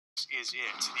is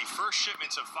it. The first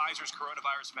shipments of Pfizer's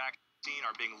coronavirus vaccine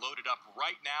are being loaded up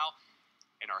right now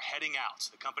and are heading out.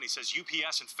 The company says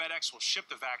UPS and FedEx will ship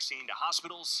the vaccine to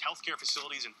hospitals, healthcare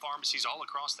facilities, and pharmacies all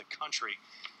across the country.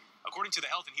 According to the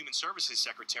Health and Human Services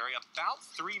Secretary, about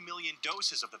 3 million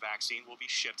doses of the vaccine will be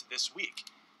shipped this week.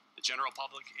 The general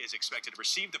public is expected to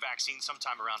receive the vaccine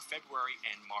sometime around February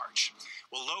and March.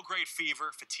 Well, low-grade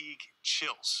fever, fatigue,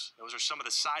 chills. Those are some of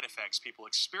the side effects people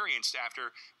experienced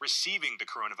after receiving the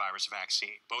coronavirus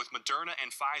vaccine. Both Moderna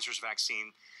and Pfizer's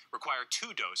vaccine require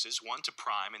 2 doses, one to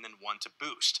prime and then one to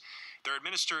boost. They're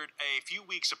administered a few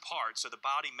weeks apart, so the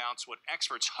body mounts what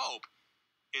experts hope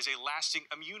is a lasting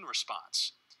immune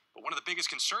response. But one of the biggest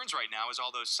concerns right now is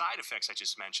all those side effects I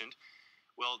just mentioned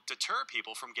will deter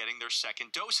people from getting their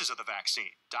second doses of the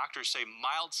vaccine. Doctors say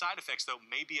mild side effects, though,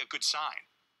 may be a good sign.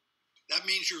 That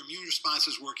means your immune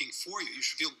response is working for you. You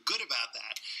should feel good about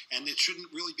that. And it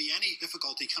shouldn't really be any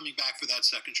difficulty coming back for that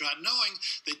second shot, knowing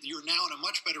that you're now in a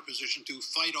much better position to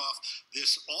fight off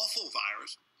this awful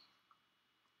virus.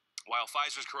 While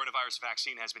Pfizer's coronavirus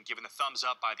vaccine has been given the thumbs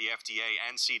up by the FDA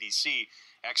and CDC,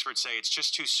 experts say it's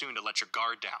just too soon to let your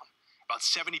guard down. About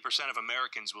 70% of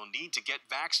Americans will need to get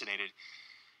vaccinated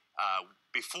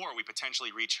before we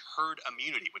potentially reach herd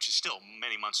immunity, which is still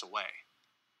many months away.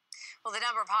 Well, the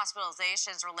number of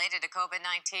hospitalizations related to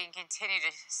COVID-19 continue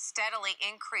to steadily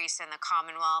increase in the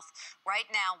Commonwealth. Right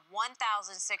now,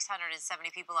 1,670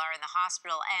 people are in the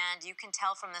hospital, and you can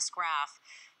tell from this graph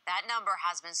that number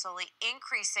has been slowly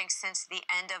increasing since the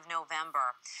end of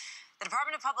November. The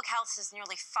Department of Public Health says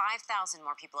nearly 5,000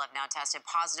 more people have now tested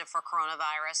positive for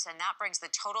coronavirus, and that brings the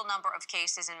total number of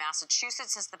cases in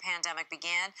Massachusetts since the pandemic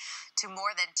began to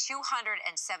more than 274,000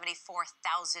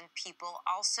 people.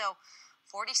 Also,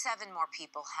 47 more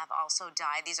people have also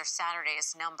died. These are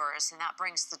Saturday's numbers, and that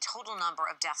brings the total number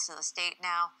of deaths in the state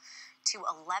now to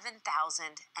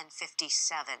 11,057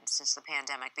 since the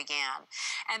pandemic began.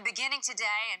 And beginning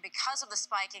today, and because of the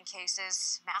spike in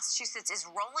cases, Massachusetts is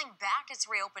rolling back its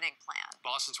reopening plan.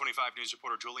 Boston 25 News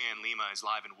reporter Julianne Lima is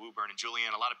live in Woburn. And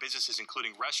Julianne, a lot of businesses,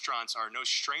 including restaurants, are no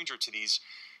stranger to these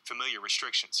familiar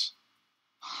restrictions.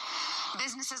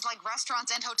 Businesses like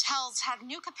restaurants and hotels have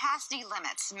new capacity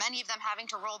limits, many of them having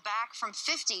to roll back from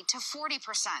 50 to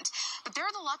 40%. But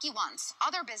they're the lucky ones.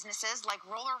 Other businesses like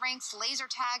roller rinks, laser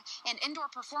tag, and indoor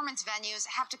performance venues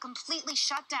have to completely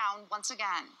shut down once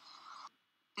again.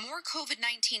 More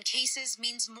COVID-19 cases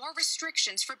means more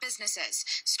restrictions for businesses.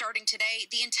 Starting today,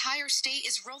 the entire state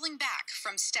is rolling back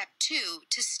from Step 2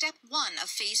 to Step 1 of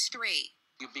Phase 3.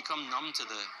 You become numb to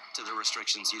the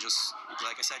restrictions. You just,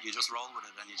 like I said, you just roll with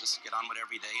it and you just get on with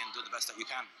every day and do the best that you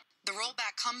can. The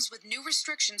rollback comes with new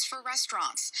restrictions for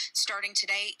restaurants. Starting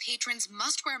today, patrons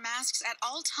must wear masks at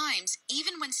all times,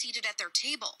 even when seated at their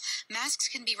table. Masks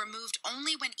can be removed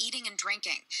only when eating and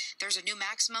drinking. There's a new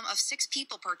maximum of 6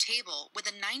 people per table with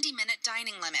a 90-minute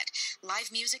dining limit.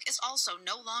 Live music is also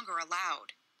no longer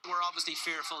allowed. We're obviously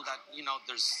fearful that,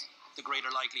 there's the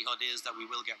greater likelihood is that we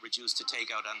will get reduced to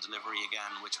takeout and delivery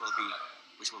again, which will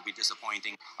be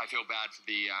disappointing. I feel bad for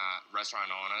the restaurant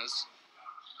owners.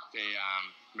 They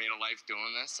made a life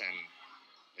doing this, and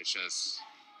it's just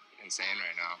insane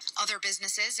right now. Other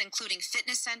businesses, including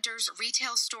fitness centers,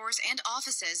 retail stores, and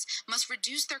offices, must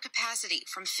reduce their capacity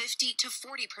from 50 to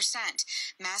 40%.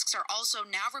 Masks are also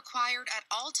now required at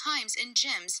all times in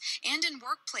gyms and in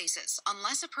workplaces,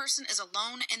 unless a person is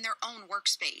alone in their own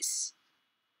workspace.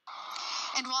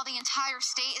 And while the entire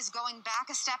state is going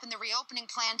back a step in the reopening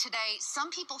plan today,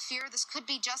 some people fear this could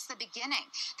be just the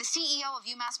beginning. The CEO of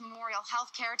UMass Memorial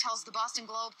Healthcare tells the Boston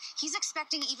Globe he's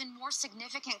expecting even more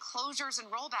significant closures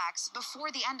and rollbacks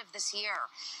before the end of this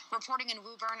year. Reporting in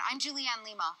Woburn, I'm Julianne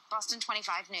Lima, Boston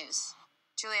 25 News.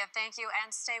 Julia, thank you, and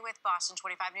stay with Boston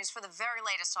 25 News for the very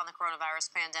latest on the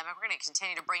coronavirus pandemic. We're going to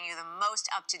continue to bring you the most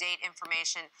up-to-date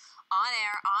information on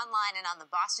air, online, and on the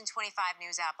Boston 25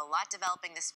 News app. A lot developing this